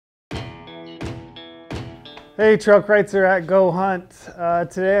Hey, Trail Kreitzer at goHUNT.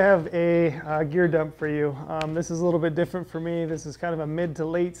 Today I have a gear dump for you. This is a little bit different for me. This is kind of a mid to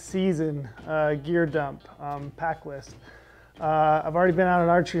late season gear dump pack list. I've already been out on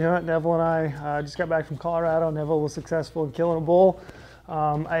archery hunt. Neville and I just got back from Colorado. Neville was successful in killing a bull.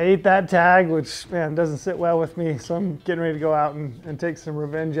 I ate that tag, which, man, doesn't sit well with me. So I'm getting ready to go out and take some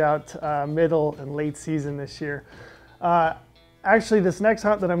revenge out middle and late season this year. Actually, this next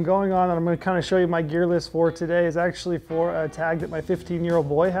hunt that I'm going on, and I'm going to kind of show you my gear list for today, is actually for a tag that my 15-year-old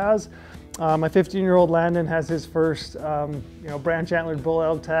boy has. My 15-year-old Landon has his first, branch antlered bull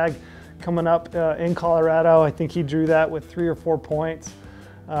elk tag coming up in Colorado. I think he drew that with 3 or 4 points.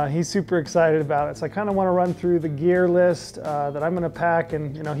 He's super excited about it. So I kind of want to run through the gear list that I'm going to pack,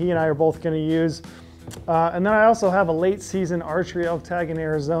 and he and I are both going to use. And then I also have a late season archery elk tag in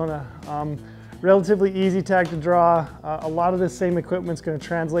Arizona. Relatively easy tag to draw. A lot of the same equipment's going to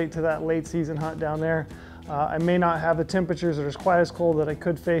translate to that late season hunt down there. I may not have the temperatures that are quite as cold that I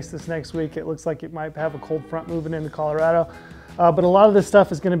could face this next week. It looks like it might have a cold front moving into Colorado. But a lot of this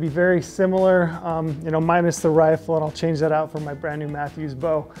stuff is going to be very similar, minus the rifle, and I'll change that out for my brand new Matthews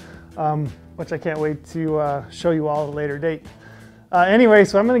bow, which I can't wait to show you all at a later date. Anyway,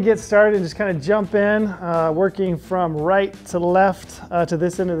 so I'm going to get started and just kind of jump in, working from right to left to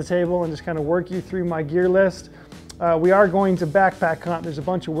this end of the table, and just kind of work you through my gear list. We are going to backpack hunt. There's a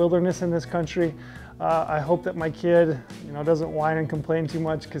bunch of wilderness in this country. I hope that my kid, doesn't whine and complain too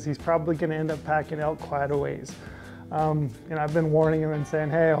much, because he's probably going to end up packing elk quite a ways. I've been warning him and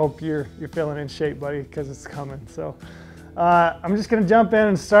saying, hey, I hope you're feeling in shape, buddy, because it's coming. So I'm just going to jump in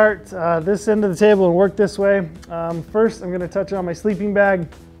and start this end of the table and work this way. First, I'm going to touch on my sleeping bag.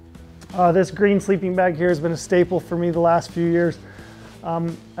 This green sleeping bag here has been a staple for me the last few years.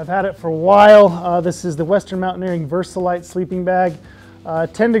 I've had it for a while. This is the Western Mountaineering Versalite sleeping bag.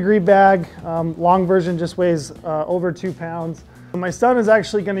 10-degree bag. Long version just weighs over 2 pounds. My son is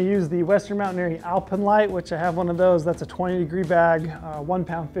actually going to use the Western Mountaineering Alpenlight, which I have one of those. That's a 20-degree bag, 1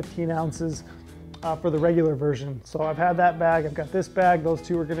 pound, 15 ounces. For the regular version. So I've had that bag, I've got this bag. Those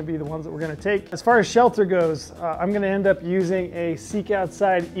two are going to be the ones that we're going to take. As far as shelter goes, I'm going to end up using a Seek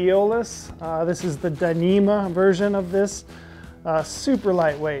Outside Aeolus. This is the Dyneema version of this. Super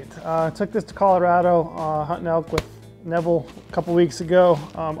lightweight. Took this to Colorado, hunting elk with Neville a couple weeks ago,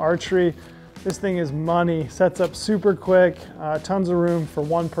 archery. This thing is money, sets up super quick, tons of room for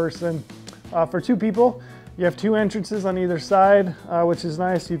one person. For 2 people, you have 2 entrances on either side, which is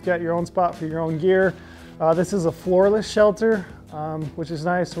nice. You've got your own spot for your own gear. This is a floorless shelter, which is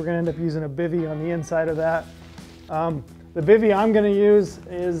nice. We're going to end up using a bivvy on the inside of that. The bivvy I'm going to use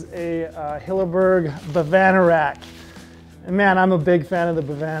is a Hilleberg Bavana. And man, I'm a big fan of the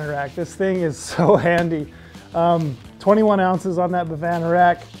Bavana. This thing is so handy. 21 ounces on that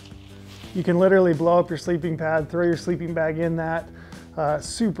Bavana. You can literally blow up your sleeping pad, throw your sleeping bag in that.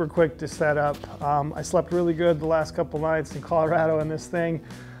 Super quick to set up. I slept really good the last couple nights in Colorado in this thing.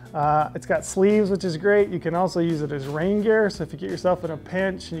 It's got sleeves, which is great. You can also use it as rain gear. So if you get yourself in a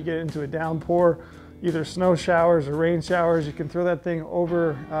pinch and you get into a downpour, either snow showers or rain showers, you can throw that thing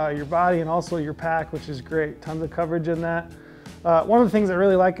over your body and also your pack, which is great. Tons of coverage in that. One of the things I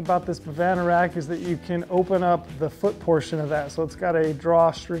really like about this Bavana is that you can open up the foot portion of that. So it's got a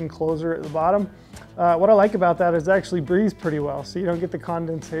drawstring closer at the bottom. What I like about that is it actually breathes pretty well. So you don't get the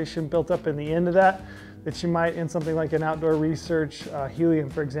condensation built up in the end of that you might in something like an outdoor research, helium,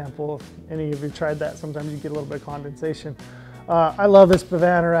 for example. If any of you tried that, sometimes you get a little bit of condensation. I love this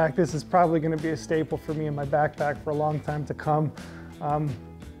Bavana. This is probably going to be a staple for me in my backpack for a long time to come.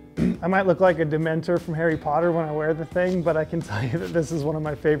 I might look like a Dementor from Harry Potter when I wear the thing, but I can tell you that this is one of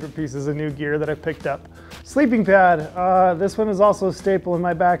my favorite pieces of new gear that I picked up. Sleeping pad. This one is also a staple in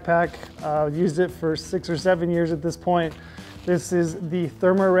my backpack. I've used it for 6 or 7 years at this point. This is the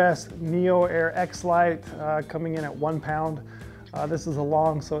Thermarest Neo Air X Lite, coming in at 1 pound. This is a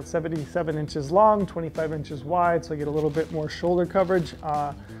long, so it's 77 inches long, 25 inches wide, so I get a little bit more shoulder coverage.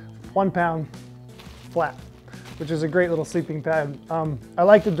 1 pound flat, which is a great little sleeping pad. I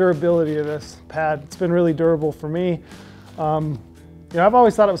like the durability of this pad. It's been really durable for me. I've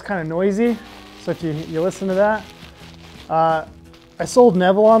always thought it was kind of noisy, so if you listen to that. I sold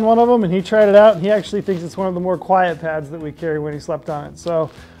Neville on one of them, and he tried it out, and he actually thinks it's one of the more quiet pads that we carry when he slept on it.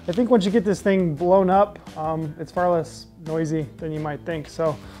 So I think once you get this thing blown up, it's far less noisy than you might think.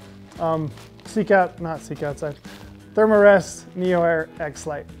 So Thermarest Neo Air X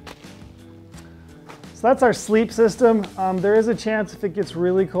Lite. So that's our sleep system. There is a chance if it gets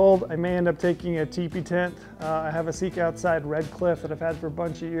really cold, I may end up taking a teepee tent. I have a Seek Outside Red Cliff that I've had for a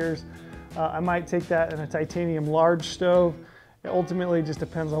bunch of years. I might take that in a titanium large stove It ultimately just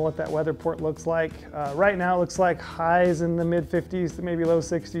depends on what that weather port looks like. Right now it looks like highs in the mid 50s to maybe low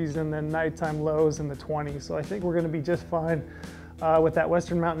 60s, and then nighttime lows in the 20s. So I think we're going to be just fine with that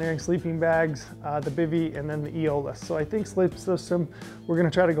Western Mountaineering sleeping bags, the bivy, and then the Eolus. So I think sleep system, we're going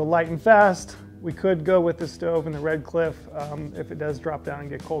to try to go light and fast. We could go with the stove and the Red Cliff if it does drop down and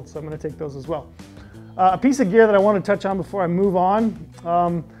get cold, so I'm going to take those as well. A piece of gear that I want to touch on before I move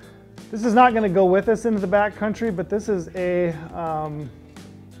on. This is not going to go with us into the backcountry, but this is a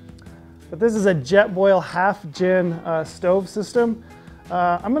Jetboil half-gen stove system.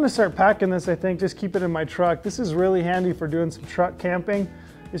 I'm going to start packing this, I think, just keep it in my truck. This is really handy for doing some truck camping.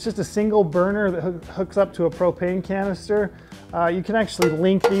 It's just a single burner that hooks up to a propane canister. You can actually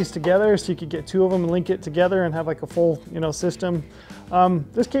link these together, so you could get two of them and link it together and have like a full, system.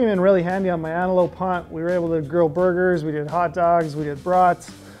 This came in really handy on my antelope hunt. We were able to grill burgers, we did hot dogs, we did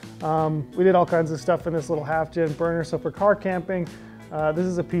brats. We did all kinds of stuff in this little half-gen burner. So for car camping, this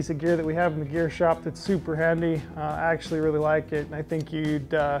is a piece of gear that we have in the gear shop that's super handy. I actually really like it, and I think you'd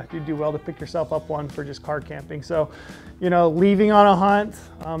do well to pick yourself up one for just car camping. So, leaving on a hunt,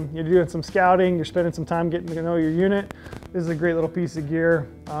 you're doing some scouting, you're spending some time getting to know your unit. This is a great little piece of gear.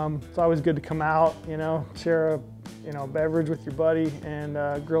 It's always good to come out, share a beverage with your buddy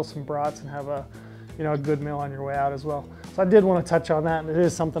and grill some brats and have a good meal on your way out as well. So I did want to touch on that, and it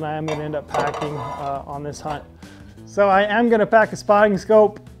is something I am going to end up packing on this hunt. So I am going to pack a spotting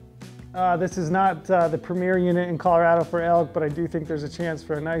scope. This is not the premier unit in Colorado for elk, but I do think there's a chance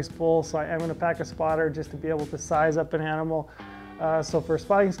for a nice bull, so I am going to pack a spotter just to be able to size up an animal. So for a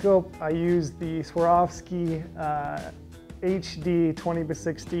spotting scope, I use the Swarovski HD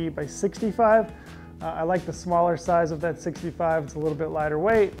 20x60 by 65. I like the smaller size of that 65. It's a little bit lighter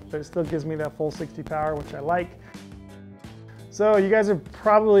weight, but it still gives me that full 60 power, which I like. So you guys are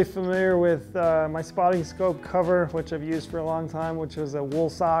probably familiar with my spotting scope cover, which I've used for a long time, which is a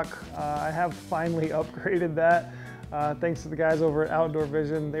wool sock. I have finally upgraded that. Thanks to the guys over at Outdoor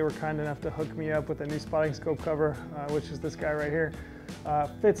Vision. They were kind enough to hook me up with a new spotting scope cover, which is this guy right here.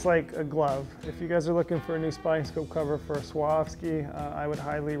 Fits like a glove. If you guys are looking for a new spotting scope cover for a Swarovski, I would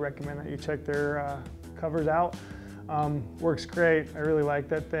highly recommend that you check their covers out. Works great. I really like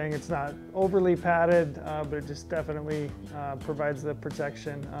that thing. It's not overly padded, but it just definitely provides the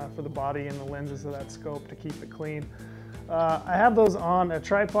protection for the body and the lenses of that scope to keep it clean. I have those on a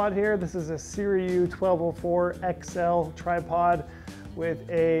tripod here. This is a Siriu 1204 XL tripod with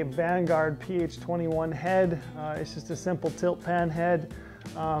a Vanguard PH21 head. It's just a simple tilt pan head.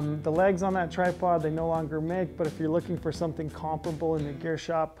 The legs on that tripod, they no longer make, but if you're looking for something comparable in the gear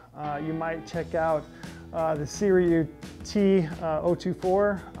shop, you might check out the Siriu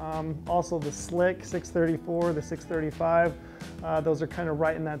T024, also the Slick 634, the 635. Those are kind of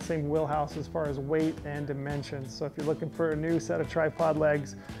right in that same wheelhouse as far as weight and dimensions. So if you're looking for a new set of tripod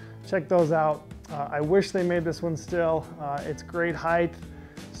legs, check those out. I wish they made this one still. It's great height,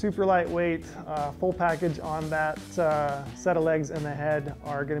 super lightweight, full package on that set of legs, and the head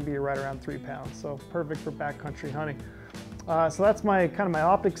are going to be right around 3 pounds. So perfect for backcountry hunting. So that's my my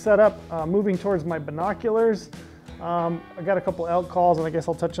optics setup. Moving towards my binoculars, I got a couple elk calls, and I guess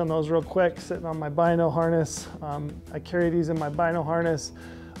I'll touch on those real quick. Sitting on my bino harness, I carry these in my bino harness.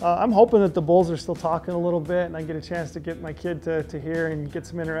 I'm hoping that the bulls are still talking a little bit, and I get a chance to get my kid to hear and get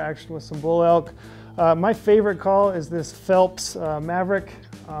some interaction with some bull elk. My favorite call is this Phelps Maverick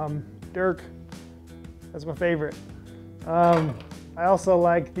Dirk. That's my favorite. I also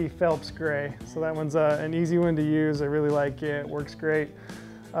like the Phelps Gray, so that one's an easy one to use. I really like it, works great.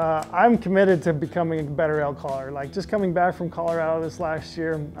 I'm committed to becoming a better elk caller. Like just coming back from Colorado this last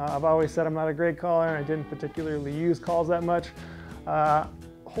year, I've always said I'm not a great caller, and I didn't particularly use calls that much.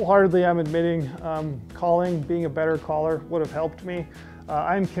 Wholeheartedly, I'm admitting being a better caller would have helped me.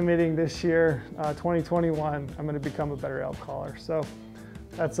 I'm committing this year, 2021, I'm going to become a better elk caller. So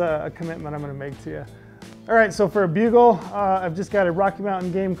that's a commitment I'm going to make to you. All right, so for a bugle, I've just got a Rocky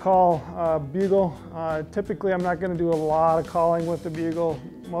Mountain Game Call bugle. Typically, I'm not going to do a lot of calling with the bugle.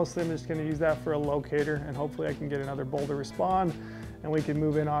 Mostly, I'm just going to use that for a locator, and hopefully I can get another bull to respond, and we can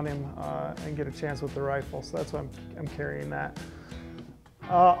move in on him and get a chance with the rifle. So that's why I'm carrying that.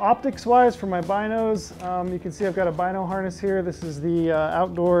 Optics-wise, for my binos, you can see I've got a bino harness here. This is the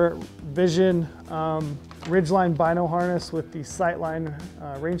Outdoor Vision Ridgeline bino harness with the Sightline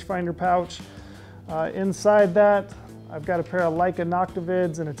rangefinder pouch. Inside that, I've got a pair of Leica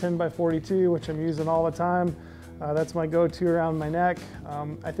Noctivids and a 10x42, which I'm using all the time. That's my go-to around my neck.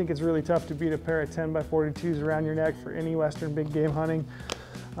 I think it's really tough to beat a pair of 10x42s around your neck for any Western big game hunting.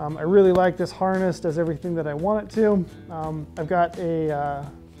 I really like this harness, does everything that I want it to. I've got a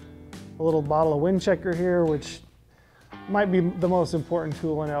little bottle of wind checker here, which might be the most important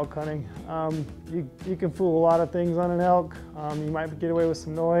tool in elk hunting. You can fool a lot of things on an elk. You might get away with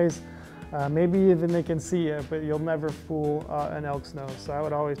some noise. Maybe even they can see you, but you'll never fool an elk's nose. So I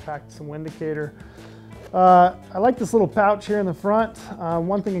would always pack some windicator. I like this little pouch here in the front.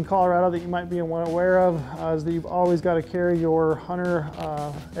 One thing in Colorado that you might be aware of is that you've always got to carry your hunter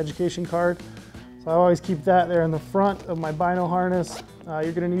education card. So I always keep that there in the front of my bino harness.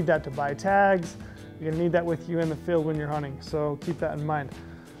 You're going to need that to buy tags. You're going to need that with you in the field when you're hunting, so keep that in mind.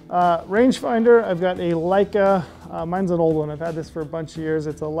 Rangefinder, I've got a Leica, mine's an old one, I've had this for a bunch of years.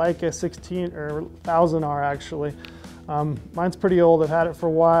 It's a Leica 16 or 1000R actually. Mine's pretty old, I've had it for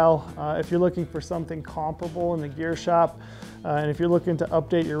a while. If you're looking for something comparable in the gear shop, and if you're looking to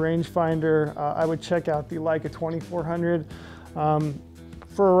update your rangefinder, I would check out the Leica 2400.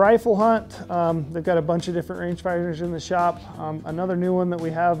 For a rifle hunt, they've got a bunch of different rangefinders in the shop. Another new one that we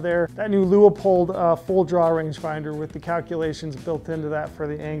have there, that new Leupold full draw rangefinder with the calculations built into that for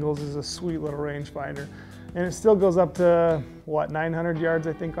the angles is a sweet little rangefinder. And it still goes up to, what, 900 yards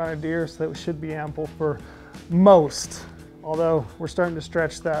I think on a deer, so that should be ample for most. Although we're starting to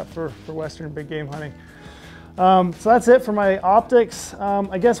stretch that for Western big game hunting. So that's it for my optics.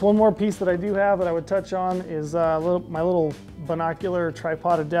 I guess one more piece that I do have that I would touch on is my little binocular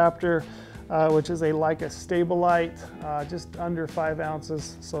tripod adapter, which is a Leica Stabilite, just under 5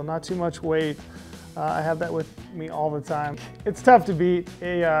 ounces, so not too much weight. I have that with me all the time. It's tough to beat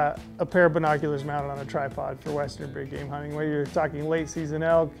a pair of binoculars mounted on a tripod for Western big game hunting. Whether you're talking late season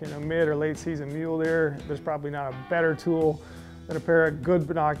elk, mid or late season mule deer, there's probably not a better tool than a pair of good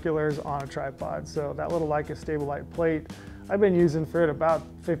binoculars on a tripod. So that little Leica Stabilite plate, I've been using for it about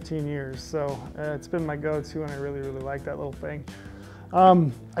 15 years. So it's been my go-to and I really, really like that little thing.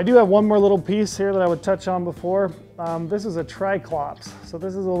 I do have one more little piece here that I would touch on before. This is a Triclops. So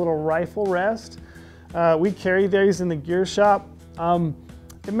this is a little rifle rest. We carry these in the gear shop.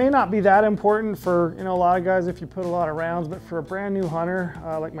 It may not be that important for a lot of guys if you put a lot of rounds, but for a brand new hunter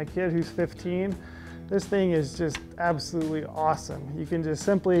like my kid who's 15, this thing is just absolutely awesome. You can just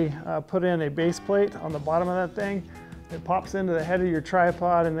simply put in a base plate on the bottom of that thing. It pops into the head of your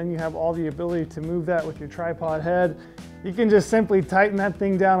tripod, and then you have all the ability to move that with your tripod head. You can just simply tighten that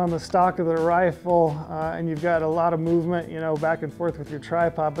thing down on the stock of the rifle, and you've got a lot of movement, back and forth with your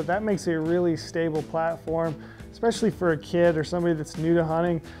tripod, but that makes it a really stable platform, especially for a kid or somebody that's new to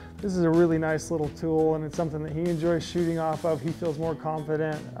hunting. This is a really nice little tool, and it's something that he enjoys shooting off of. He feels more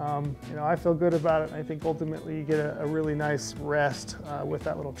confident. I feel good about it, and I think ultimately you get a really nice rest with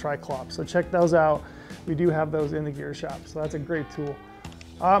that little Triclops. So check those out. We do have those in the gear shop, so that's a great tool.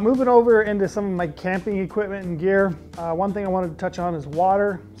 Moving over into some of my camping equipment and gear, one thing I wanted to touch on is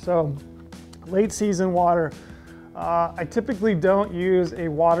water. So late season water. I typically don't use a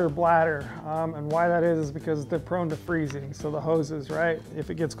water bladder, and why that is because they're prone to freezing. So the hoses, right?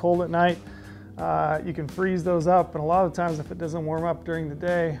 If it gets cold at night, you can freeze those up, and a lot of times if it doesn't warm up during the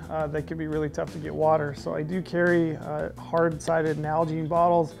day, they can be really tough to get water. So I do carry hard-sided Nalgene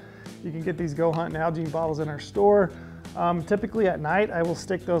bottles. You can get these goHUNT Nalgene bottles in our store. Typically at night, I will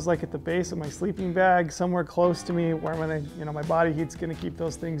stick those like at the base of my sleeping bag, somewhere close to me where my body heat's gonna keep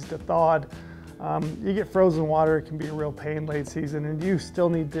those things thawed. You get frozen water, it can be a real pain late season, and you still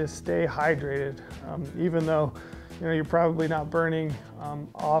need to stay hydrated. Even though you're probably not burning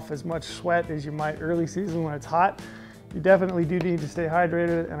off as much sweat as you might early season when it's hot, you definitely do need to stay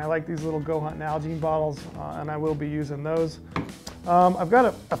hydrated, and I like these little goHUNT Nalgene bottles, and I will be using those. I've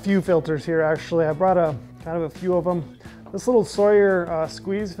got a few filters here actually. I brought kind of a few of them. This little Sawyer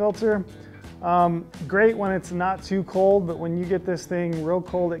squeeze filter, great when it's not too cold, but when you get this thing real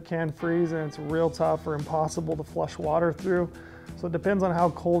cold, it can freeze and it's real tough or impossible to flush water through. So it depends on how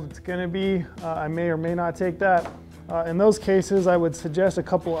cold it's gonna be. I may or may not take that. In those cases, I would suggest a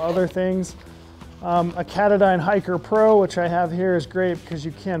couple of other things. A Katadyn Hiker Pro, which I have here, is great because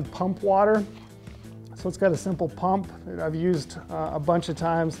you can pump water. So it's got a simple pump that I've used a bunch of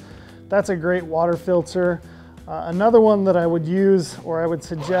times. That's a great water filter. Another one that I would use, or I would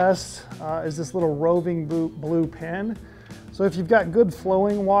suggest, is this little roving blue pen. So if you've got good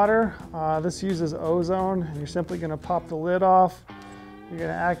flowing water, this uses ozone, and you're simply gonna pop the lid off. You're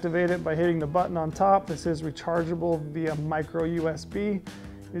gonna activate it by hitting the button on top. This is rechargeable via micro USB.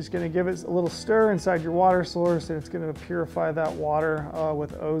 You're just gonna give it a little stir inside your water source, and it's gonna purify that water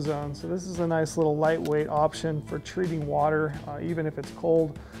with ozone. So this is a nice little lightweight option for treating water, even if it's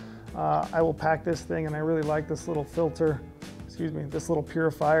cold. I will pack this thing, and I really like this little filter, this little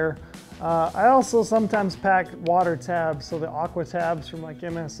purifier. I also sometimes pack water tabs, so the aqua tabs from like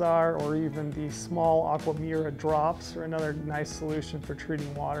MSR, or even the small Aquamira drops are another nice solution for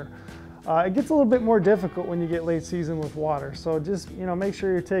treating water. It gets a little bit more difficult when you get late season with water. So just, make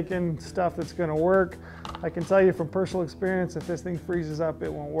sure you're taking stuff that's gonna work. I can tell you from personal experience, if this thing freezes up,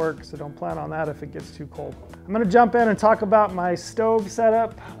 it won't work. So don't plan on that if it gets too cold. I'm gonna jump in and talk about my stove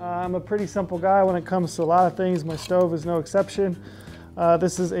setup. I'm a pretty simple guy when it comes to a lot of things. My stove is no exception.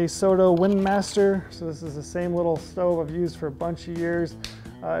 This is a Soto Windmaster. So this is the same little stove I've used for a bunch of years.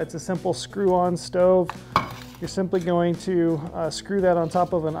 It's a simple screw-on stove. You're simply going to screw that on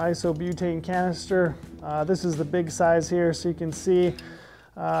top of an isobutane canister. This is the big size here, so you can see,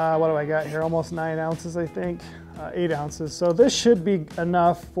 what do I got here? Almost 9 ounces, I think, 8 ounces. So this should be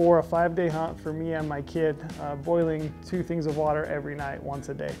enough for a 5-day hunt for me and my kid, boiling 2 things of water every night, once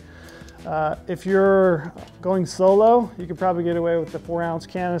a day. If you're going solo, you could probably get away with the 4-ounce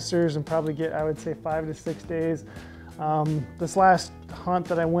canisters and probably get, I would say, 5 to 6 days. This last hunt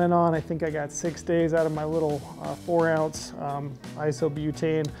that I went on, I think I got 6 days out of my little 4-ounce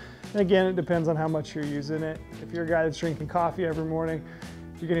isobutane. And again, it depends on how much you're using it. If you're a guy that's drinking coffee every morning,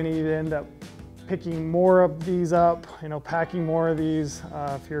 you're gonna need to end up picking more of these up, packing more of these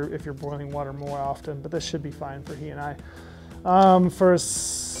if you're boiling water more often, but this should be fine for he and I. For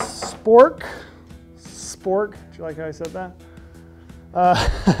spork, do you like how I said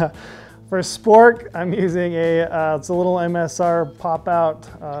that? For spork, I'm using it's a little MSR pop-out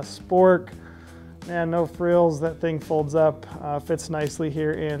spork. Man, no frills, that thing folds up, fits nicely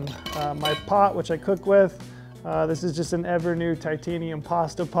here in my pot, which I cook with. This is just an ever new titanium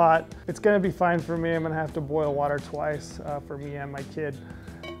pasta pot. It's gonna be fine for me. I'm gonna have to boil water twice for me and my kid,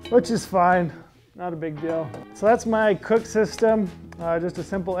 which is fine, not a big deal. So that's my cook system, just a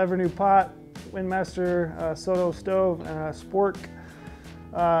simple ever new pot, Windmaster Soto stove, and a spork.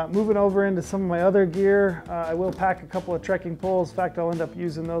 Moving over into some of my other gear, I will pack a couple of trekking poles. In fact, I'll end up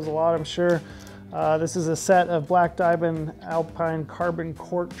using those a lot, I'm sure. This is a set of Black Diamond Alpine Carbon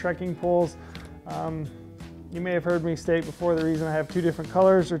Cork trekking poles. You may have heard me state before, the reason I have 2 different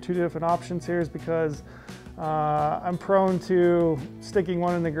colors or 2 different options here is because I'm prone to sticking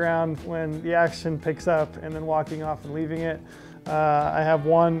one in the ground when the action picks up and then walking off and leaving it. I have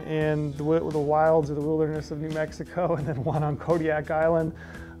one in the wilds or the wilderness of New Mexico and then one on Kodiak Island,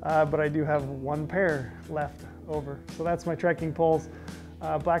 but I do have 1 pair left over. So that's my trekking poles,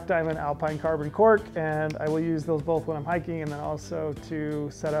 Black Diamond Alpine Carbon Cork, and I will use those both when I'm hiking and then also to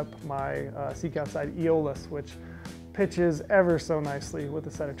set up my Seek Outside Aeolus, which pitches ever so nicely with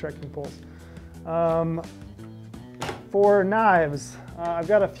a set of trekking poles. For knives, I've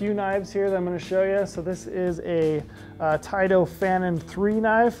got a few knives here that I'm going to show you. So this is a Taito Fanon 3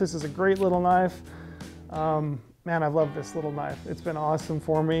 knife. This is a great little knife. Man, I love this little knife. It's been awesome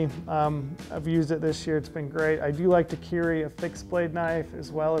for me. I've used it this year. It's been great. I do like to carry a fixed blade knife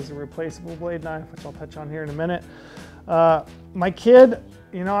as well as a replaceable blade knife, which I'll touch on here in a minute. My kid,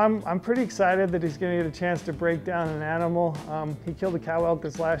 I'm pretty excited that he's going to get a chance to break down an animal. He killed a cow elk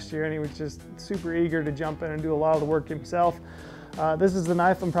this last year and he was just super eager to jump in and do a lot of the work himself. This is the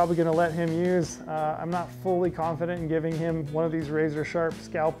knife I'm probably going to let him use. I'm not fully confident in giving him one of these razor sharp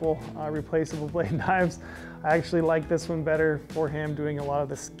scalpel replaceable blade knives. I actually like this one better for him doing a lot of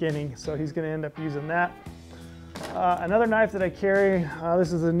the skinning, so he's going to end up using that. Another knife that I carry,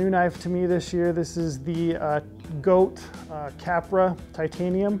 this is a new knife to me this year. This is the goHUNT Capra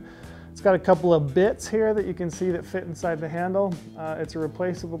Titanium. It's got a couple of bits here that you can see that fit inside the handle. It's a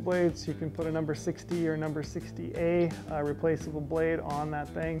replaceable blade, so you can put a number 60 or number 60A replaceable blade on that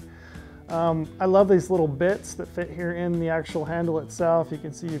thing. I love these little bits that fit here in the actual handle itself. You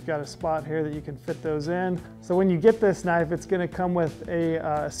can see you've got a spot here that you can fit those in. So when you get this knife, it's going to come with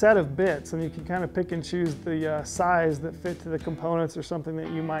a set of bits, and you can kind of pick and choose the size that fit to the components or something that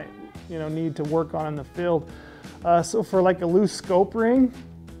you might need to work on in the field. So for like a loose scope ring,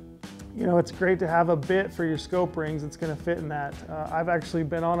 it's great to have a bit for your scope rings that's going to fit in that. I've actually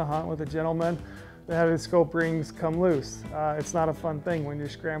been on a hunt with a gentleman that had his scope rings come loose. It's not a fun thing when you're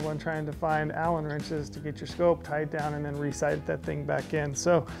scrambling trying to find Allen wrenches to get your scope tied down and then re-sight that thing back in.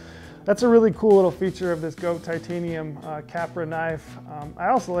 So that's a really cool little feature of this goHUNT Titanium Capra knife. I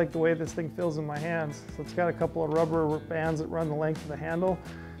also like the way this thing feels in my hands. So it's got a couple of rubber bands that run the length of the handle.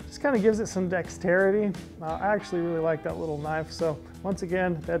 Just kind of gives it some dexterity. I actually really like that little knife. So once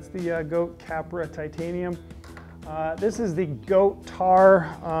again, that's the goHUNT Capra Titanium. This is the goHUNT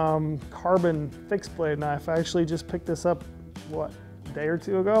Tar Carbon Fixed Blade Knife. I actually just picked this up, a day or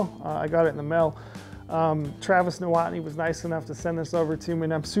 2 ago? I got it in the mail. Travis Nowotny was nice enough to send this over to me,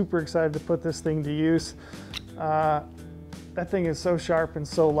 and I'm super excited to put this thing to use. That thing is so sharp and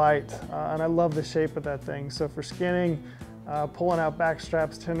so light, and I love the shape of that thing. So for skinning, pulling out back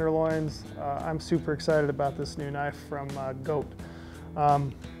straps, tenderloins, I'm super excited about this new knife from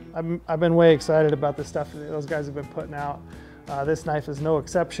goHUNT. I've been way excited about the stuff that those guys have been putting out. This knife is no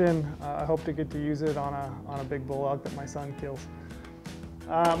exception. I hope to get to use it on a big bull elk that my son kills.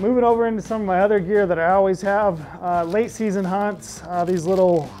 Moving over into some of my other gear that I always have, late season hunts, these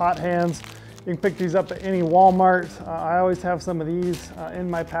little hot hands. You can pick these up at any Walmart. I always have some of these in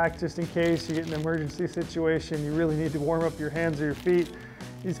my pack just in case you get in an emergency situation. You really need to warm up your hands or your feet.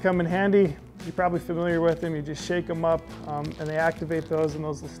 These come in handy. You're probably familiar with them. You just shake them up and they activate those, and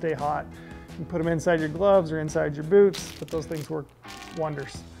those will stay hot. You can put them inside your gloves or inside your boots, but those things work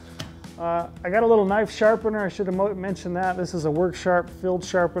wonders. I got a little knife sharpener. I should have mentioned that. This is a Work Sharp filled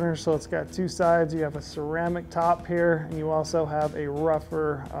sharpener, so it's got two sides. You have a ceramic top here, and you also have a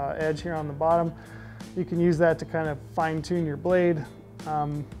rougher edge here on the bottom. You can use that to kind of fine tune your blade.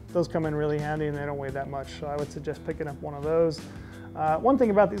 Those come in really handy and they don't weigh that much, so I would suggest picking up one of those. One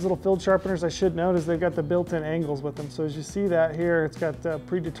thing about these little filled sharpeners I should note is they've got the built-in angles with them. So as you see that here, it's got a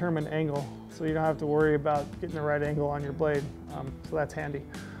predetermined angle, so you don't have to worry about getting the right angle on your blade. So that's handy.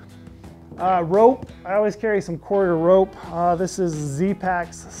 Rope, I always carry some quarter rope. This is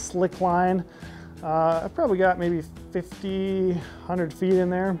Z-Pack's slick line. I've probably got maybe 50, 100 feet in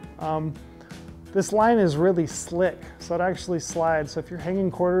there. This line is really slick, so it actually slides. So if you're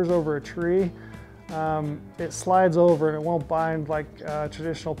hanging quarters over a tree, it slides over and it won't bind like a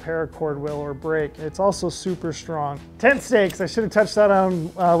traditional paracord will or break. It's also super strong. Tent stakes, I should have touched that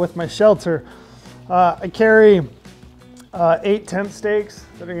on with my shelter. I carry 8 tent stakes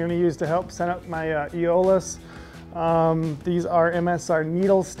that I'm going to use to help set up my Aeolus. These are MSR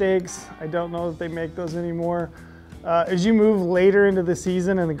needle stakes. I don't know if they make those anymore. As you move later into the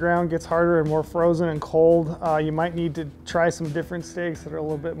season and the ground gets harder and more frozen and cold, you might need to try some different stakes that are a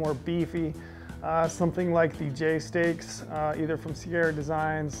little bit more beefy. Something like the J stakes, either from Sierra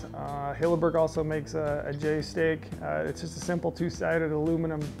Designs. Hilleberg also makes a J stake. It's just a simple two-sided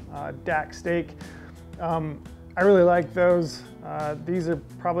aluminum DAC stake. I really like those. These are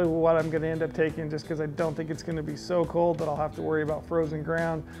probably what I'm going to end up taking just because I don't think it's going to be so cold that I'll have to worry about frozen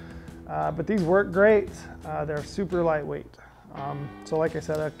ground. But these work great. They're super lightweight. So like I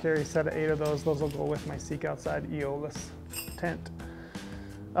said, I carry a set of 8 of those. Those will go with my Seek Outside Aeolus tent.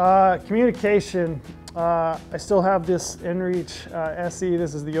 Communication. I still have this inReach SE.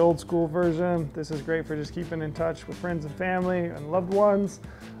 This is the old school version. This is great for just keeping in touch with friends and family and loved ones.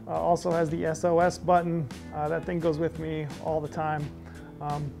 Also has the SOS button. That thing goes with me all the time.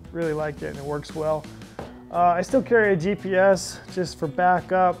 Really like it and it works well. I still carry a GPS just for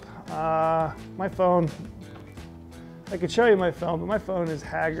backup. My phone, I could show you my phone, but my phone is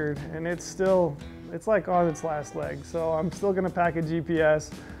haggard and it's like on its last leg. So I'm still gonna pack a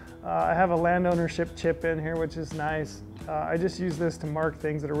GPS. I have a land ownership chip in here, which is nice. I just use this to mark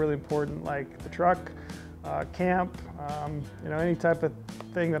things that are really important, like the truck, camp, you know, any type of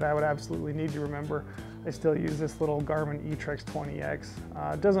thing that I would absolutely need to remember. I still use this little Garmin eTrex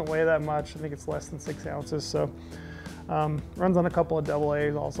 20X. It doesn't weigh that much. I think it's less than 6 ounces. So runs on a couple of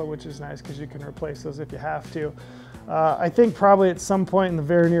AA's also, which is nice because you can replace those if you have to. I think probably at some point in the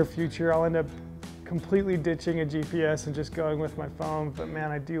very near future, I'll end up completely ditching a GPS and just going with my phone. But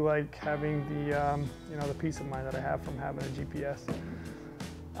man, I do like having the, you know, the peace of mind that I have from having a GPS.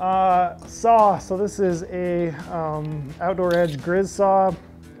 Saw, so this is a Outdoor Edge Grizz saw.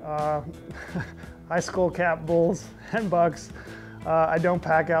 High skull cap bulls and bucks. I don't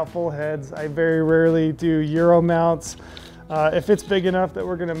pack out full heads. I very rarely do Euro mounts. If it's big enough that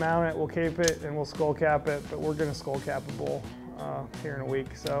we're gonna mount it, we'll cape it and we'll skull cap it, but we're gonna skull cap a bull here in a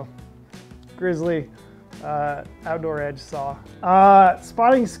week. So Grizzly Outdoor Edge saw.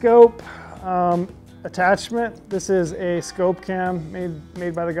 Spotting scope attachment. This is a scope cam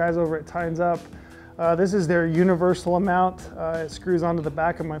made by the guys over at Tines Up. This is their universal mount. It screws onto the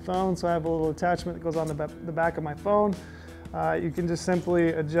back of my phone, so I have a little attachment that goes on the back of my phone. You can just simply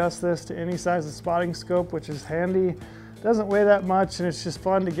adjust this to any size of spotting scope, which is handy. It doesn't weigh that much, and it's just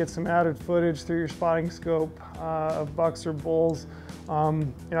fun to get some added footage through your spotting scope of bucks or bulls. You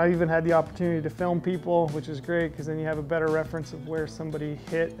know, I even had the opportunity to film people, which is great because then you have a better reference of where somebody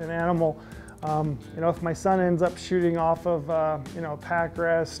hit an animal. You know, if my son ends up shooting off of, you know, a pack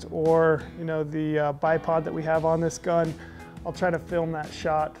rest or, you know, the bipod that we have on this gun, I'll try to film that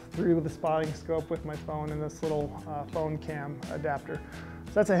shot through the spotting scope with my phone and this little phone cam adapter.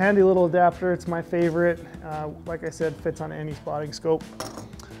 So that's a handy little adapter. It's my favorite. Like I said, fits on any spotting scope.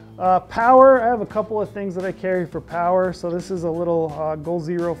 Power, I have a couple of things that I carry for power. So this is a little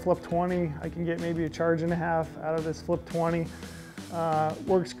goZero Flip 20. I can get maybe a charge and a half out of this Flip 20.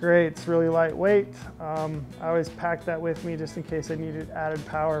 Works great, it's really lightweight. I always pack that with me just in case I needed added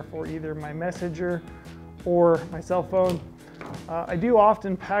power for either my messenger or my cell phone. I do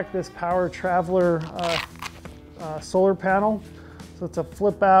often pack this Power Traveler solar panel. So it's a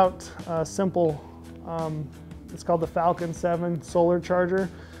flip out, simple, it's called the Falcon 7 solar charger.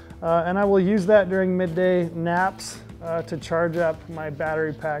 And I will use that during midday naps to charge up my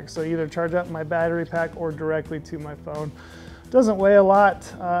battery pack. So either charge up my battery pack or directly to my phone. Doesn't weigh a lot,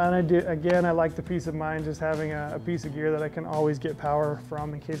 and I like the peace of mind just having a piece of gear that I can always get power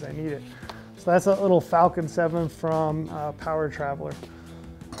from in case I need it. So that's a little Falcon 7 from Power Traveler.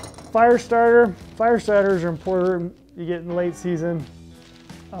 Fire starter. Fire starters are important. You get in late season.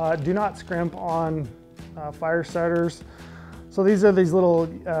 Do not scrimp on fire starters. So these are these little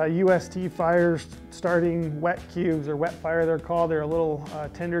UST fire starting wet cubes, or wet fire they're called. They're a little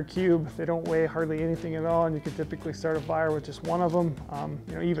tender cube. They don't weigh hardly anything at all, and you can typically start a fire with just one of them.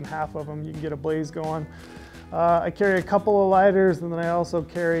 Even half of them, you can get a blaze going. I carry a couple of lighters, and then I also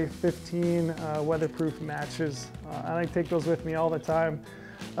carry 15 weatherproof matches, and I take those with me all the time.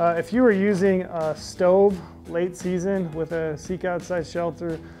 If you were using a stove late season with a seek outside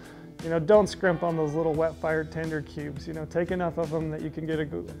shelter, don't scrimp on those little wet fire tender cubes. Take enough of them that you can get a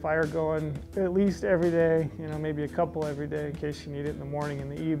fire going at least every day, maybe a couple every day in case you need it in the morning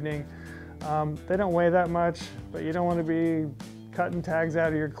and the evening. They don't weigh that much, but you don't want to be cutting tags out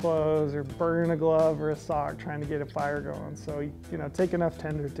of your clothes or burning a glove or a sock trying to get a fire going. So, take enough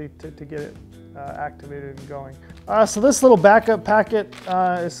tender to get it activated and going. So this little backup packet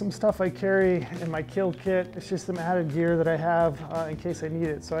is some stuff I carry in my kill kit. It's just some added gear that I have in case I need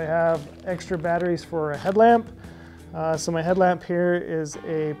it. So I have extra batteries for a headlamp. So my headlamp here is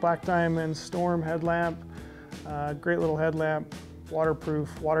a Black Diamond Storm headlamp. Great little headlamp,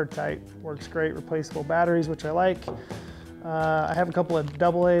 waterproof, watertight, works great. Replaceable batteries, which I like. I have a couple of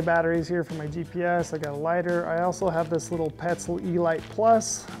AA batteries here for my GPS. I got a lighter. I also have this little Petzl E-Light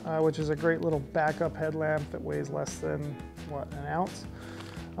Plus, which is a great little backup headlamp that weighs less than, an ounce.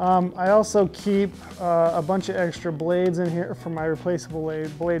 I also keep a bunch of extra blades in here for my replaceable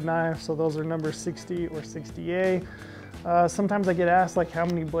blade knife. So those are number 60 or 60A. Sometimes I get asked, how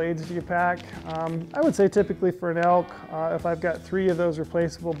many blades do you pack? I would say typically for an elk, if I've got 3 of those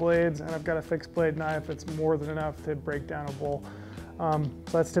replaceable blades and I've got a fixed blade knife, it's more than enough to break down a bull. So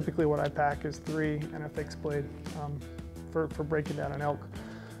that's typically what I pack, is 3 and a fixed blade for breaking down an elk.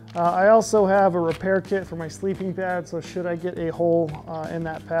 I also have a repair kit for my sleeping pad, so should I get a hole in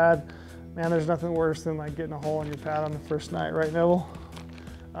that pad, man, there's nothing worse than getting a hole in your pad on the first night, right, Neville?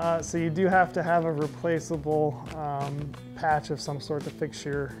 So you do have to have a replaceable patch of some sort to fix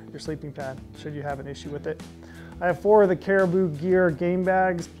your sleeping pad, should you have an issue with it. I have 4 of the Caribou Gear game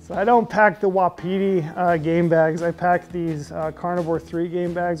bags. So I don't pack the Wapiti game bags. I pack these Carnivore 3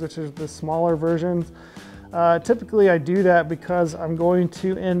 game bags, which are the smaller versions. Typically I do that because I'm going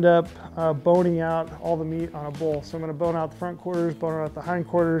to end up boning out all the meat on a bull. So I'm going to bone out the front quarters, bone out the hind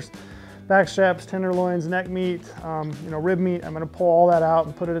quarters, back straps, tenderloins, neck meat, rib meat. I'm going to pull all that out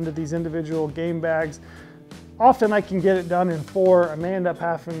and put it into these individual game bags. Often I can get it done in 4. I may end up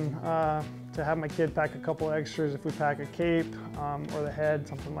having to have my kid pack a couple extras if we pack a cape or the head,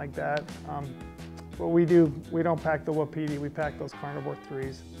 something like that. What we don't pack the Wapiti, we pack those Carnivore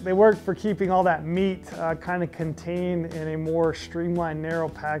 3s. They work for keeping all that meat kind of contained in a more streamlined, narrow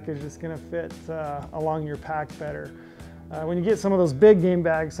package that's going to fit along your pack better. When you get some of those big game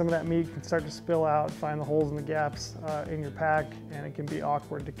bags, some of that meat can start to spill out, find the holes and the gaps in your pack, and it can be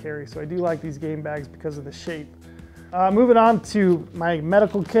awkward to carry. So I do like these game bags because of the shape. Moving on to my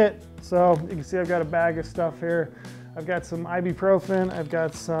medical kit. So you can see I've got a bag of stuff here. I've got some ibuprofen. I've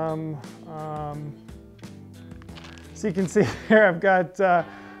got some, so you can see here, I've got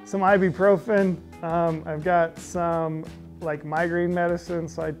some ibuprofen. I've got some migraine medicine,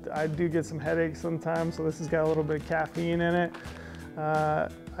 so I do get some headaches sometimes, so this has got a little bit of caffeine in it. I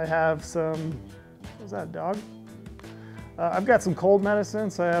have some, what's that, dog? I've got some cold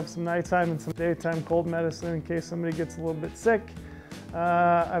medicine, so I have some nighttime and some daytime cold medicine in case somebody gets a little bit sick.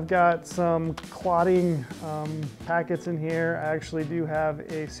 I've got some clotting packets in here. I actually do have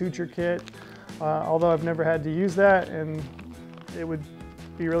a suture kit, although I've never had to use that, and it would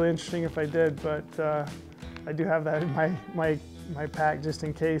be really interesting if I did, but I do have that in my pack just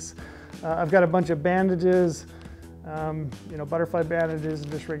in case. I've got a bunch of bandages, butterfly bandages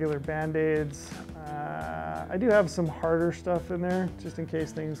and just regular Band-Aids. I do have some harder stuff in there just in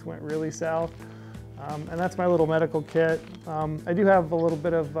case things went really south. And that's my little medical kit. I do have a little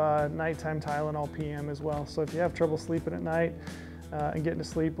bit of nighttime Tylenol PM as well. So if you have trouble sleeping at night and getting to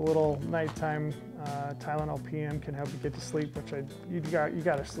sleep, a little nighttime Tylenol PM can help you get to sleep, which you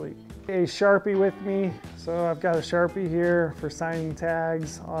got to sleep. A Sharpie with me. So I've got a Sharpie here for signing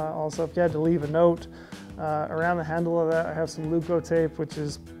tags. Also, if you had to leave a note Around the handle of that, I have some Leuco tape, which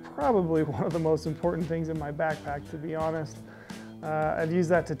is probably one of the most important things in my backpack, to be honest. I've used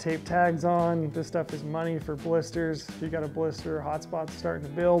that to tape tags on. This stuff is money for blisters. If you got a blister or hot spot starting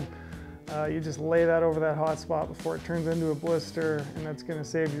to build, you just lay that over that hot spot before it turns into a blister, and that's going to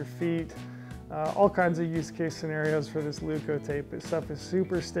save your feet. All kinds of use case scenarios for this Leuco tape. This stuff is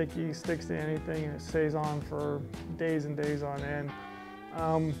super sticky, sticks to anything, and it stays on for days and days on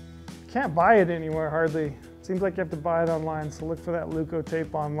end. Can't buy it anywhere hardly. Seems like you have to buy it online, so look for that Leuco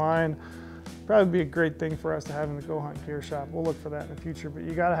tape online. Probably be a great thing for us to have in the goHUNT gear shop. We'll look for that in the future, but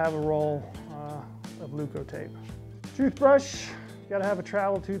you gotta have a roll of Leuco tape. Toothbrush, you gotta have a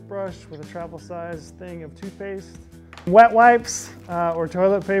travel toothbrush with a travel size thing of toothpaste. Wet wipes or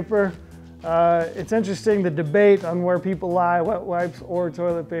toilet paper. It's interesting, the debate on where people lie, wet wipes or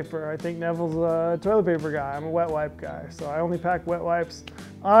toilet paper. I think Neville's a toilet paper guy. I'm a wet wipe guy, so I only pack wet wipes.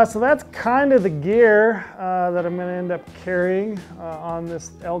 So that's kind of the gear that I'm gonna end up carrying on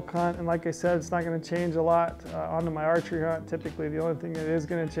this elk hunt. And like I said, it's not gonna change a lot onto my archery hunt. Typically, the only thing that is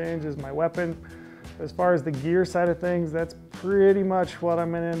gonna change is my weapon. As far as the gear side of things, that's pretty much what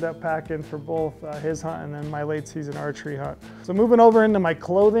I'm gonna end up packing for both his hunt and then my late season archery hunt. So moving over into my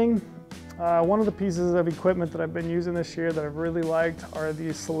clothing, one of the pieces of equipment that I've been using this year that I've really liked are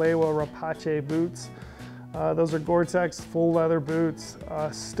these Salewa Rapace boots. Those are Gore-Tex full leather boots,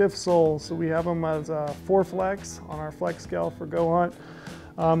 stiff soles. So we have them as 4 flex on our flex scale for goHUNT.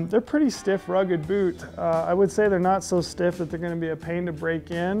 They're pretty stiff, rugged boot. I would say they're not so stiff that they're going to be a pain to break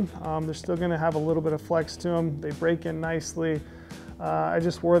in. They're still going to have a little bit of flex to them. They break in nicely. I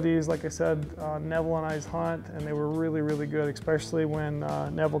just wore these, like I said, Neville and I's hunt, and they were really, really good, especially when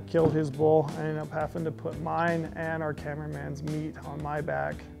Neville killed his bull. I ended up having to put mine and our cameraman's meat on my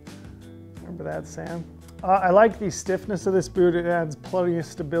back. Remember that, Sam? I like the stiffness of this boot. It adds plenty of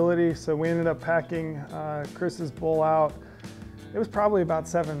stability, so we ended up packing Chris's bull out. It was probably about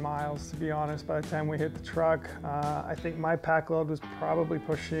 7 miles, to be honest, by the time we hit the truck. I think my pack load was probably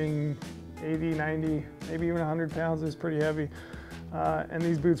pushing 80, 90, maybe even 100 pounds. It was pretty heavy. And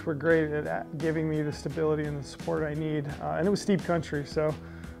these boots were great at giving me the stability and the support I need. And it was steep country, so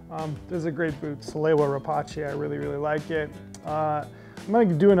this is a great boot. Salewa Rapace, I really, really like it. I'm going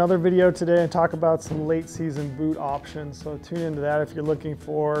to do another video today and talk about some late season boot options, so tune into that if you're looking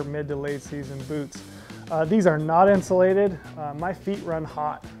for mid to late season boots. These are not insulated. My feet run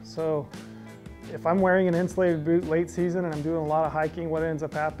hot, so if I'm wearing an insulated boot late season and I'm doing a lot of hiking, what ends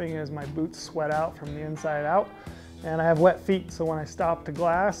up happening is my boots sweat out from the inside out. And I have wet feet, so when I stop to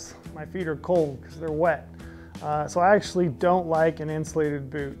glass, my feet are cold because they're wet. So I actually don't like an insulated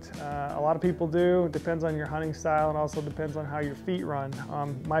boot. A lot of people do. It depends on your hunting style and also depends on how your feet run.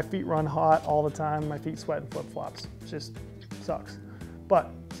 My feet run hot all the time. My feet sweat in flip-flops. It just sucks. But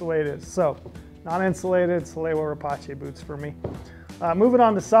it's the way it is. So non-insulated Salewa Rapace boots for me. Moving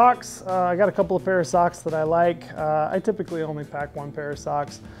on to socks. I got a couple of pairs of socks that I like. I typically only pack 1 pair of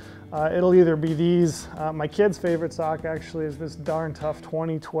socks. It'll either be these. My kid's favorite sock actually is this Darn Tough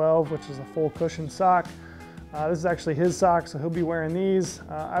 2012, which is a full cushion sock. This is actually his sock, so he'll be wearing these.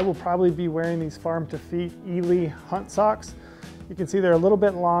 I will probably be wearing these Farm to Feet Ely hunt socks. You can see they're a little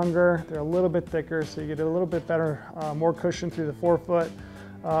bit longer, they're a little bit thicker, so you get a little bit better, more cushion through the forefoot.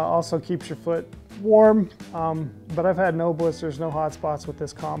 Also keeps your foot warm, but I've had no blisters, no hot spots with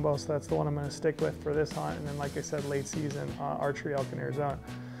this combo, so that's the one I'm going to stick with for this hunt. And then, like I said, late season archery elk in Arizona.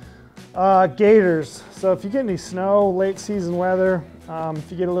 Gaiters. So if you get any snow, late season weather,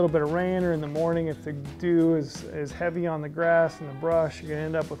 if you get a little bit of rain or in the morning, if the dew is heavy on the grass and the brush, you're going to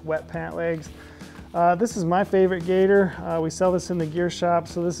end up with wet pant legs. This is my favorite gaiter. We sell this in the gear shop.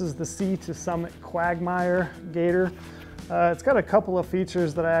 So this is the Sea to Summit Quagmire gaiter. It's got a couple of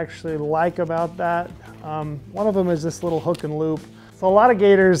features that I actually like about that. One of them is this little hook and loop. So a lot of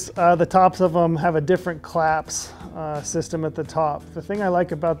gaiters, the tops of them have a different clasp system at the top. The thing I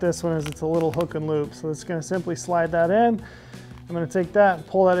like about this one is it's a little hook and loop. So it's going to simply slide that in. I'm going to take that and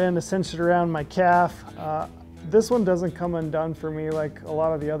pull that in to cinch it around my calf. This one doesn't come undone for me like a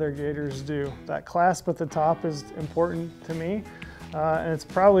lot of the other gaiters do. That clasp at the top is important to me. And it's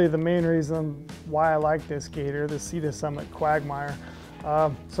probably the main reason why I like this gaiter, the Sea to Summit Quagmire.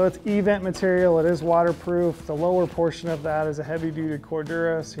 So it's event material, it is waterproof. The lower portion of that is a heavy-duty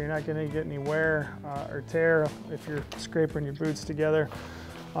Cordura, so you're not going to get any wear or tear if you're scraping your boots together.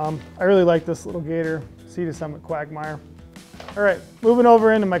 I really like this little gaiter, Sea to Summit Quagmire. All right, moving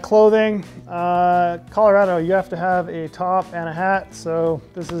over into my clothing. Colorado, you have to have a top and a hat. So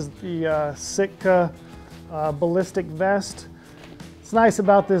this is the Sitka ballistic vest. What's nice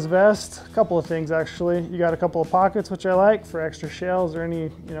about this vest, a couple of things actually. You got a couple of pockets, which I like, for extra shells or any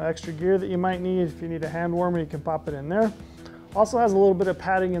extra gear that you might need. If you need a hand warmer, you can pop it in there. Also has a little bit of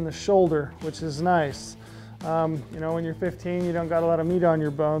padding in the shoulder, which is nice. When you're 15, you don't got a lot of meat on your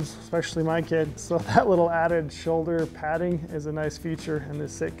bones, especially my kid. So that little added shoulder padding is a nice feature in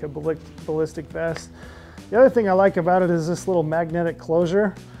this Sitka ballistic vest. The other thing I like about it is this little magnetic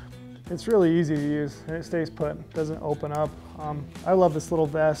closure. It's really easy to use and it stays put, it doesn't open up. I love this little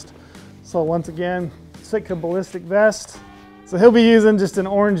vest. So once again, Sitka ballistic vest. So he'll be using just an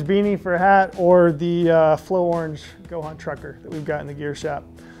orange beanie for a hat or the Flow Orange goHUNT trucker that we've got in the gear shop.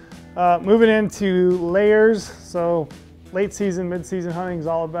 Moving into layers. So late season, mid-season hunting is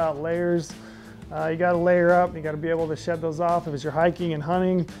all about layers. You got to layer up, you got to be able to shed those off if you're hiking and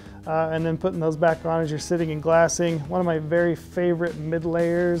hunting. And then putting those back on as you're sitting and glassing. One of my very favorite mid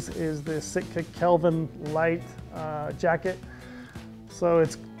layers is the Sitka Kelvin Light jacket. So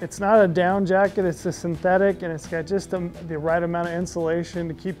it's not a down jacket, it's a synthetic, and it's got just the right amount of insulation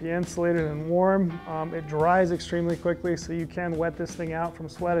to keep you insulated and warm. It dries extremely quickly, so you can wet this thing out from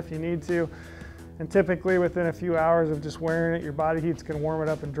sweat if you need to. And typically within a few hours of just wearing it, your body heat's gonna warm it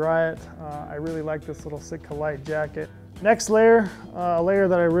up and dry it. I really like this little Sitka Light jacket. Next layer, a layer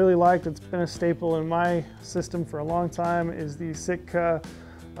that I really liked, it's been a staple in my system for a long time, is the Sitka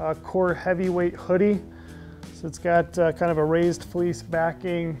Core Heavyweight Hoodie. So it's got kind of a raised fleece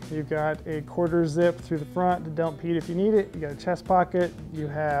backing. You've got a quarter zip through the front to dump heat if you need it. You got a chest pocket. You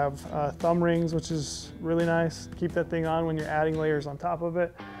have thumb rings, which is really nice. Keep that thing on when you're adding layers on top of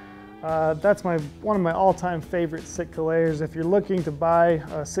it. That's one of my all-time favorite Sitka layers. If you're looking to buy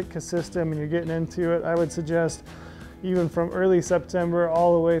a Sitka system and you're getting into it, I would suggest even from early September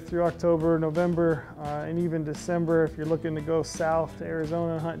all the way through October, November, and even December, if you're looking to go south to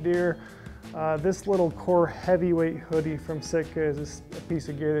Arizona and hunt deer, this little Core Heavyweight hoodie from Sitka is a piece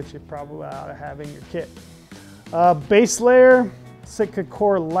of gear that you probably ought to have in your kit. Base layer, Sitka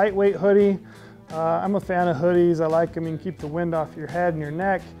Core Lightweight Hoodie. I'm a fan of hoodies. I like them. You can keep the wind off your head and your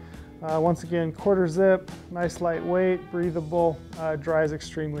neck. Once again, quarter zip, nice lightweight, breathable, dries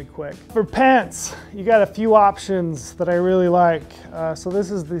extremely quick. For pants, you got a few options that I really like. So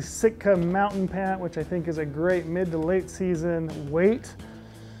this is the Sitka Mountain Pant, which I think is a great mid to late season weight.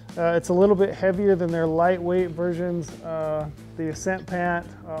 It's a little bit heavier than their lightweight versions. The Ascent Pant,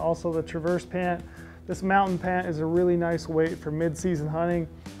 also the Traverse Pant. This Mountain Pant is a really nice weight for mid-season hunting.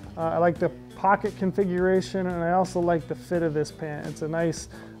 I like the pocket configuration, and I also like the fit of this pant. It's a nice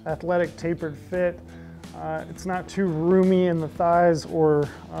athletic tapered fit. It's not too roomy in the thighs or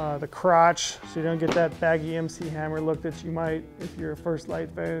the crotch, so you don't get that baggy MC Hammer look that you might if you're a First Light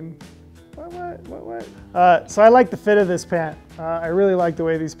fan. So I like the fit of this pant. I really like the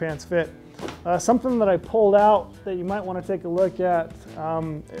way these pants fit. Something that I pulled out that you might want to take a look at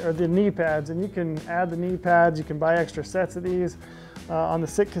are the knee pads, and you can add the knee pads. You can buy extra sets of these on the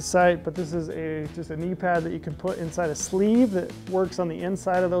Sitka site, but this is just a knee pad that you can put inside a sleeve that works on the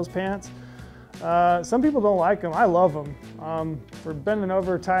inside of those pants. Some people don't like them. I love them. For bending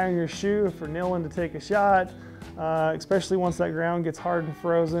over, tying your shoe, for kneeling to take a shot, especially once that ground gets hard and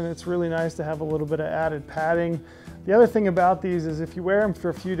frozen, it's really nice to have a little bit of added padding. The other thing about these is if you wear them for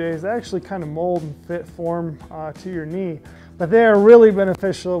a few days, they actually kind of mold and fit form to your knee. But they are really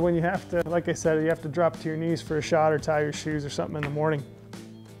beneficial when you have to, like I said, you have to drop to your knees for a shot or tie your shoes or something in the morning.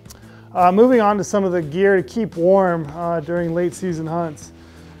 Moving on to some of the gear to keep warm during late season hunts.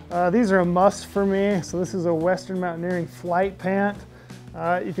 These are a must for me. So this is a Western Mountaineering flight pant.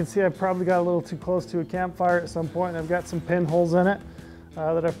 You can see I probably got a little too close to a campfire at some point, and I've got some pinholes in it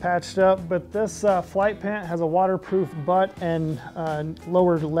that I've patched up. But this flight pant has a waterproof butt and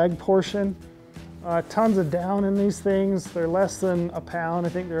lower leg portion. Tons of down in these things. They're less than a pound. I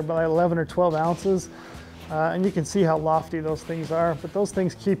think they're about 11 or 12 ounces. And you can see how lofty those things are, but those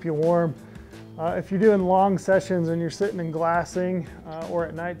things keep you warm. If you're doing long sessions and you're sitting and glassing or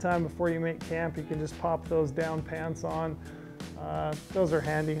at nighttime before you make camp, you can just pop those down pants on. Those are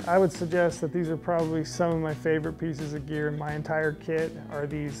handy. I would suggest that these are probably some of my favorite pieces of gear in my entire kit are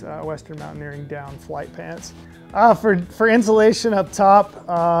these Western Mountaineering down flight pants. For insulation up top,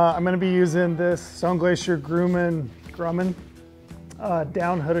 I'm going to be using this Stone Glacier Grumman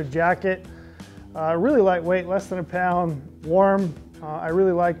down hooded jacket. Really lightweight, less than a pound, warm. I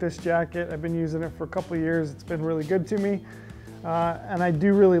really like this jacket. I've been using it for a couple of years. It's been really good to me. And I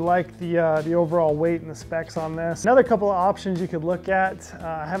do really like the overall weight and the specs on this. Another couple of options you could look at,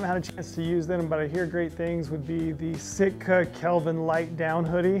 I haven't had a chance to use them, but I hear great things, would be the Sitka Kelvin Light Down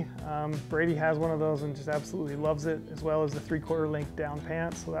Hoodie. Brady has one of those and just absolutely loves it, as well as the 3/4 length down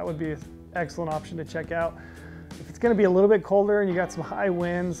pants. So that would be an excellent option to check out. If it's going to be a little bit colder and you got some high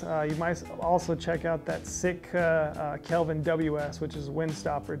winds, you might also check out that Sitka Kelvin WS, which is a wind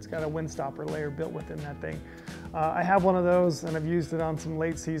stopper. It's got a wind stopper layer built within that thing. I have one of those and I've used it on some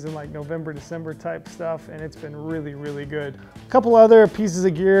late season, like November, December type stuff, and it's been really, really good. A couple other pieces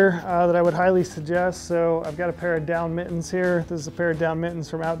of gear that I would highly suggest. So I've got a pair of down mittens here. This is a pair of down mittens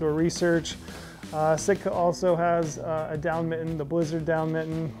from Outdoor Research. Sitka also has a down mitten, the Blizzard down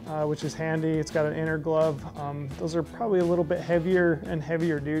mitten, which is handy. It's got an inner glove. Those are probably a little bit heavier and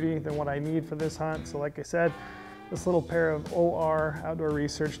heavier duty than what I need for this hunt. So like I said, this little pair of OR Outdoor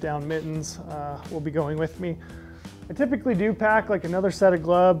Research down mittens will be going with me. I typically do pack like another set of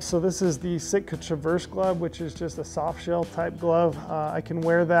gloves. So this is the Sitka Traverse glove, which is just a soft shell type glove. I can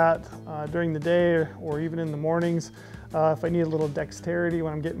wear that during the day or even in the mornings if I need a little dexterity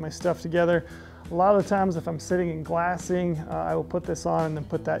when I'm getting my stuff together. A lot of the times if I'm sitting and glassing, I will put this on and then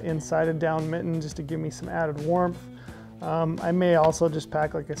put that inside a down mitten just to give me some added warmth. I may also just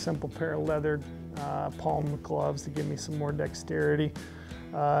pack like a simple pair of leathered palm gloves to give me some more dexterity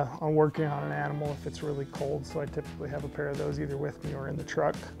on working on an animal if it's really cold. So I typically have a pair of those either with me or in the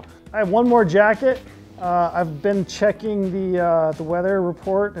truck. I have one more jacket. I've been checking the weather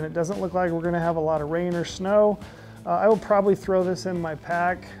report and it doesn't look like we're going to have a lot of rain or snow. I will probably throw this in my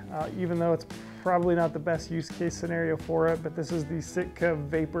pack, even though it's probably not the best use case scenario for it, but this is the Sitka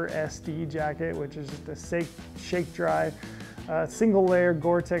Vapor SD jacket, which is just a shake dry, single layer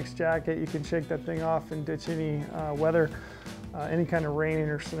Gore-Tex jacket. You can shake that thing off and ditch any weather, any kind of rain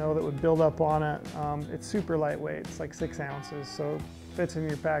or snow that would build up on it. It's super lightweight, it's like 6 ounces, so it fits in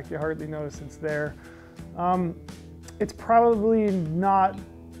your pack. You hardly notice it's there. It's probably not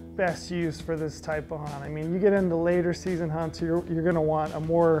best used for this type of hunt. I mean, you get into later season hunts, you're going to want a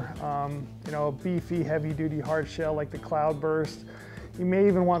more, you know, beefy, heavy-duty hard shell like the Cloudburst. You may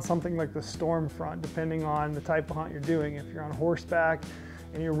even want something like the Stormfront, depending on the type of hunt you're doing. If you're on horseback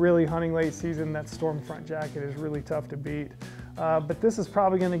and you're really hunting late season, that Stormfront jacket is really tough to beat. But this is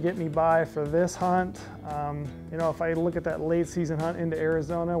probably going to get me by for this hunt. You know, if I look at that late season hunt into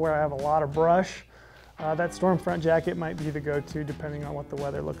Arizona where I have a lot of brush, that Stormfront jacket might be the go-to depending on what the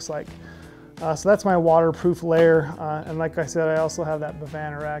weather looks like. So that's my waterproof layer. And like I said, I also have that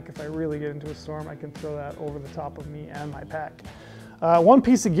Bavana rack. If I really get into a storm, I can throw that over the top of me and my pack. One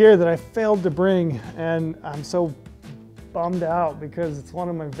piece of gear that I failed to bring, and I'm so bummed out because it's one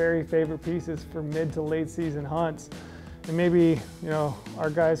of my very favorite pieces for mid to late season hunts. And maybe, you know, our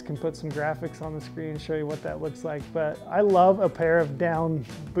guys can put some graphics on the screen and show you what that looks like. But I love a pair of down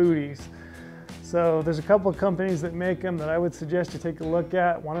booties. So there's a couple of companies that make them that I would suggest you take a look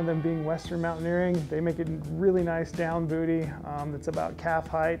at. One of them being Western Mountaineering. They make a really nice down booty that's about calf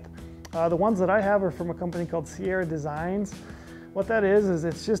height. The ones that I have are from a company called Sierra Designs. What that is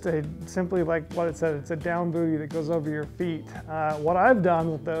it's just simply like what it said, it's a down booty that goes over your feet. What I've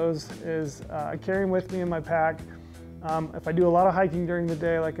done with those is I carry them with me in my pack. If I do a lot of hiking during the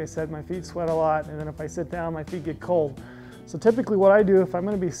day, like I said, my feet sweat a lot, and then if I sit down, my feet get cold. So typically what I do, if I'm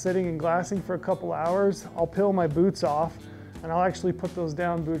going to be sitting and glassing for a couple hours, I'll peel my boots off and I'll actually put those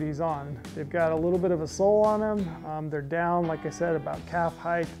down booties on. They've got a little bit of a sole on them. They're down, like I said, about calf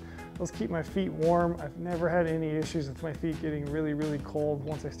height. Those keep my feet warm. I've never had any issues with my feet getting really, really cold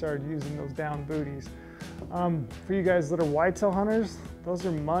once I started using those down booties. For you guys that are whitetail hunters, those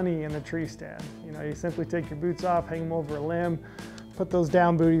are money in the tree stand. You know, you simply take your boots off, hang them over a limb, put those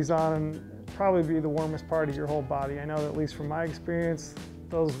down booties on, and probably be the warmest part of your whole body. I know that at least from my experience,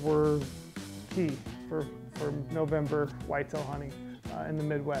 those were key for November whitetail hunting in the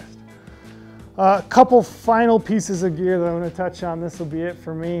Midwest. A couple final pieces of gear that I'm going to touch on. This will be it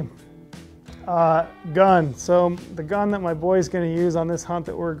for me. Gun. So the gun that my boy's going to use on this hunt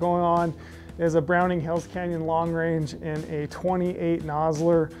that we're going on is a Browning Hells Canyon long range in a 28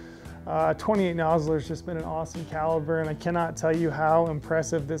 Nosler. 28 Nosler has just been an awesome caliber, and I cannot tell you how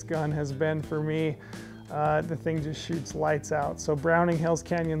impressive this gun has been for me. The thing just shoots lights out. So Browning Hells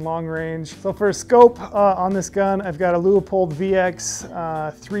Canyon long range. So for a scope on this gun, I've got a Leupold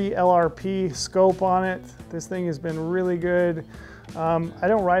VX 3 LRP scope on it. This thing has been really good. I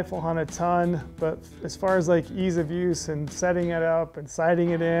don't rifle hunt a ton, but as far as like ease of use and setting it up and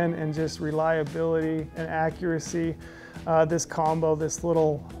sighting it in and just reliability and accuracy, this combo, this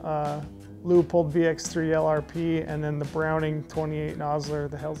little Leupold VX3 LRP and then the Browning 28 Nosler,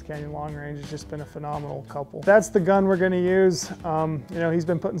 the Hells Canyon long range, has just been a phenomenal couple. That's the gun we're going to use. You know, he's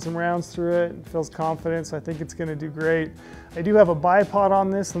been putting some rounds through it and feels confident, so I think it's going to do great. I do have a bipod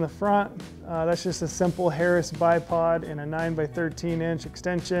on this in the front. That's just a simple Harris bipod in a 9x13 inch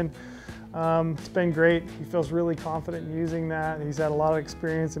extension. It's been great. He feels really confident in using that. He's had a lot of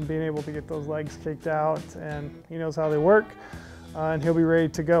experience in being able to get those legs kicked out, and he knows how they work, and he'll be ready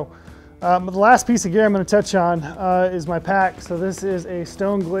to go. But the last piece of gear I'm going to touch on is my pack. So this is a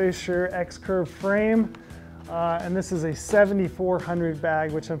Stone Glacier X-Curve frame, and this is a 7400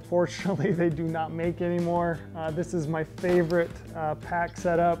 bag, which unfortunately they do not make anymore. This is my favorite pack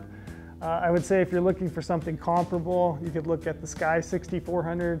setup. I would say if you're looking for something comparable, you could look at the Sky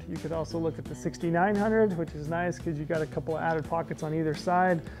 6400. You could also look at the 6900, which is nice because you got a couple of added pockets on either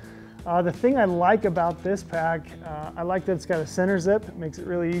side. The thing I like about this pack, I like that it's got a center zip. It makes it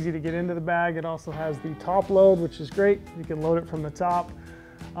really easy to get into the bag. It also has the top load, which is great. You can load it from the top.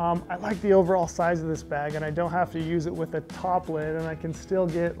 I like the overall size of this bag, and I don't have to use it with a top lid, and I can still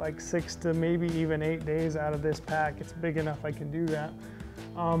get like 6 to maybe even 8 days out of this pack. It's big enough I can do that.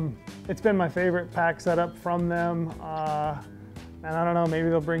 It's been my favorite pack setup from them, and I don't know, maybe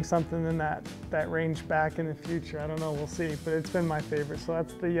they'll bring something in that range back in the future. I don't know, we'll see, but it's been my favorite. So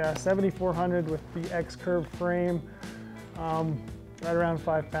that's the 7400 with the X-Curve frame, right around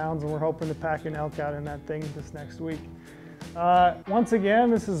 5 pounds, and we're hoping to pack an elk out in that thing this next week. Once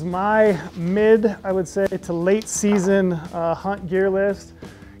again, this is my I would say, to late season hunt gear list.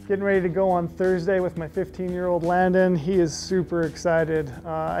 Getting ready to go on Thursday with my 15-year-old Landon. He is super excited.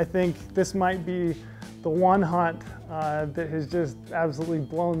 I think this might be the one hunt that has just absolutely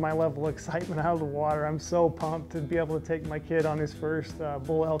blown my level of excitement out of the water. I'm so pumped to be able to take my kid on his first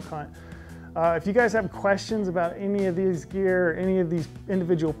bull elk hunt. If you guys have questions about any of these gear, any of these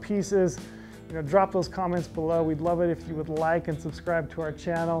individual pieces, drop those comments below. We'd love it if you would like and subscribe to our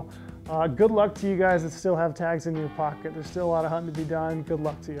channel. Good luck to you guys that still have tags in your pocket. There's still a lot of hunting to be done. Good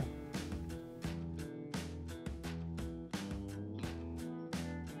luck to you.